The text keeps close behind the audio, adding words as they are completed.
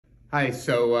Hi.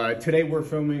 So today we're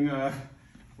filming our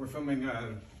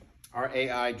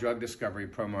AI drug discovery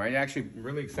promo. I'm actually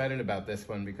really excited about this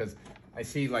one because I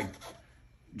see like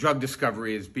drug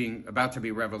discovery is about to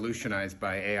be revolutionized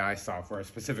by AI software,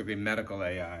 specifically medical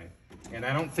AI. And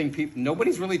I don't think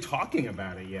nobody's really talking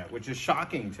about it yet, which is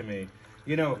shocking to me.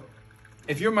 You know,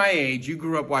 if you're my age, you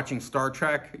grew up watching Star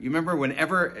Trek. You remember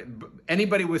whenever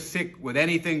anybody was sick with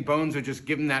anything, Bones would just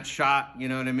give them that shot, you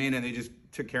know what I mean? And they just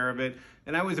took care of it.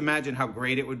 And I always imagine how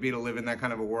great it would be to live in that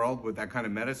kind of a world with that kind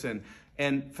of medicine.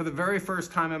 And for the very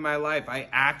first time in my life, I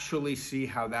actually see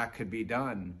how that could be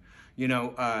done. You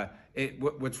know,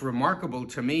 what's remarkable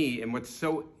to me and what's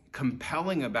so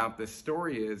compelling about this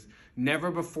story is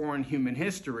never before in human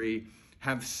history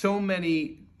have so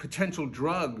many potential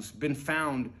drugs been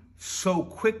found so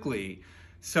quickly.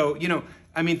 So, you know,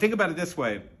 I mean, think about it this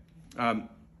way.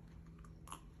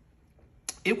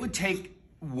 It would take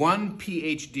one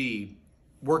PhD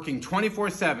working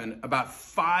 24/7 about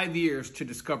 5 years to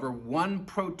discover one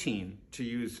protein to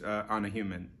use on a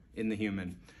human, in the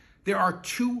human. There are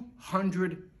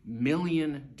 200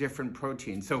 million different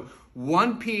proteins. So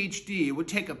one PhD, it would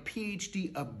take a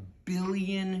PhD a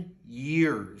billion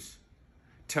years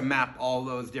to map all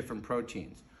those different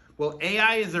proteins. Well,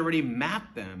 AI has already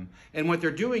mapped them. And what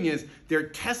they're doing is they're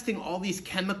testing all these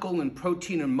chemical and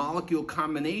protein and molecule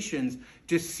combinations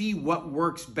to see what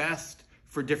works best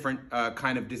for different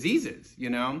kind of diseases, you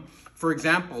know? For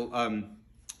example,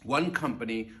 one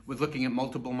company was looking at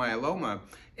multiple myeloma,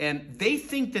 and they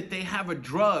think that they have a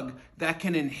drug that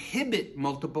can inhibit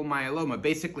multiple myeloma,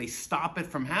 basically stop it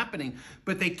from happening,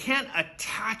 but they can't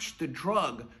attach the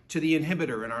drug to the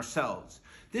inhibitor in our cells.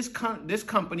 This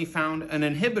company found an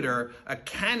inhibitor, a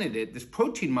candidate, this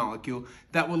protein molecule,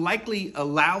 that will likely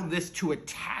allow this to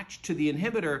attach to the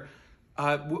inhibitor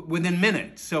within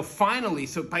minutes. So finally,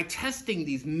 by testing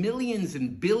these millions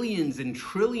and billions and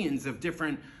trillions of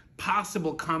different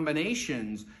possible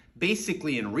combinations,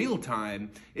 basically in real time,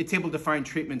 it's able to find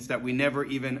treatments that we never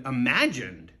even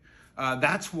imagined.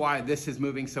 That's why this is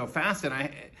moving so fast. And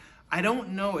I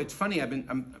don't know. It's funny.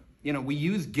 We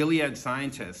use Gilead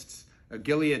scientists, as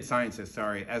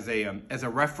a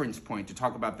reference point to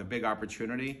talk about the big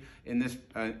opportunity in this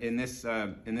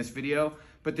video.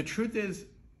 But the truth is,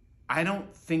 I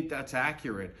don't think that's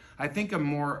accurate. I think a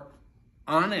more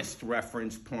honest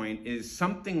reference point is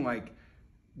something like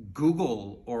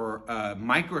Google or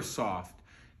Microsoft,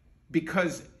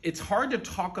 because it's hard to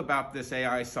talk about this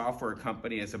AI software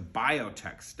company as a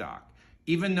biotech stock,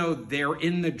 even though they're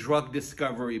in the drug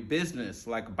discovery business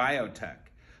like biotech,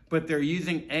 but they're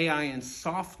using AI and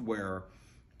software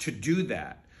to do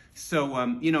that. So,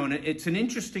 and it's an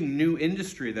interesting new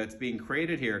industry that's being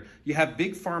created here. You have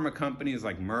big pharma companies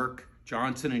like Merck,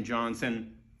 Johnson &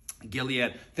 Johnson,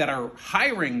 Gilead, that are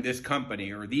hiring this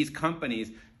company or these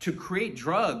companies to create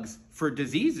drugs for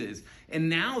diseases. And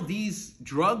now these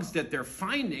drugs that they're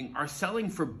finding are selling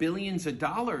for billions of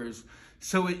dollars.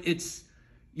 So it's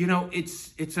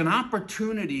an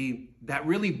opportunity that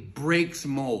really breaks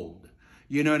mold.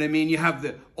 You know what I mean? You have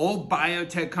the old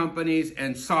biotech companies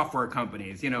and software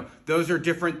companies. You know, those are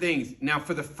different things. Now,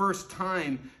 for the first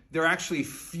time, they're actually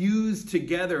fused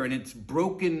together, and it's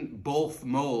broken both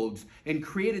molds and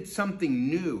created something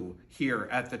new here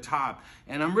at the top.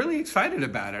 And I'm really excited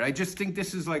about it. I just think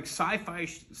this is like sci-fi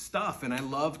stuff, and I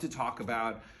love to talk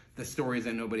about the stories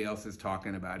that nobody else is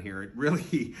talking about here. It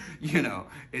really,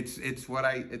 it's what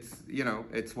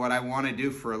I want to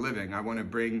do for a living. I want to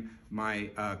bring my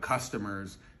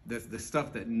customers the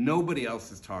stuff that nobody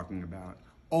else is talking about,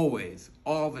 always,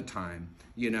 all the time.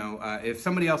 If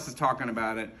somebody else is talking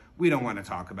about it, we don't want to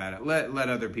talk about it. Let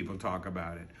other people talk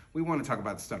about it. We want to talk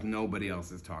about stuff nobody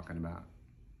else is talking about.